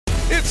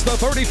It's the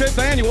 35th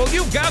annual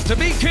You've Got to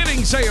Be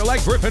Kidding sale at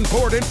Griffin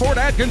Ford in Fort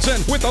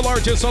Atkinson with the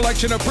largest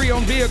selection of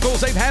pre-owned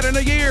vehicles they've had in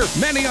a year.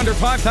 Many under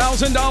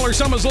 $5,000,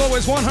 some as low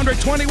as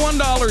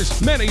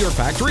 $121. Many are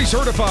factory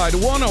certified,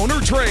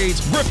 one-owner trades.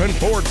 Griffin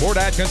Fort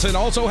Atkinson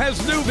also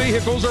has new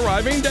vehicles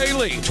arriving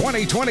daily.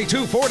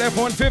 2022 Ford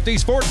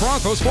F-150s, Ford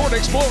Broncos, Ford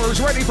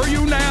Explorers ready for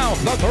you now.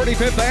 The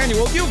 35th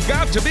annual You've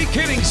Got to Be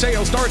Kidding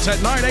sale starts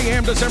at 9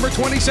 a.m. December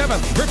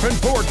 27th. Griffin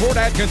Fort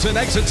Atkinson,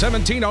 exit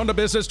 17 on to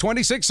Business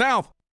 26 South.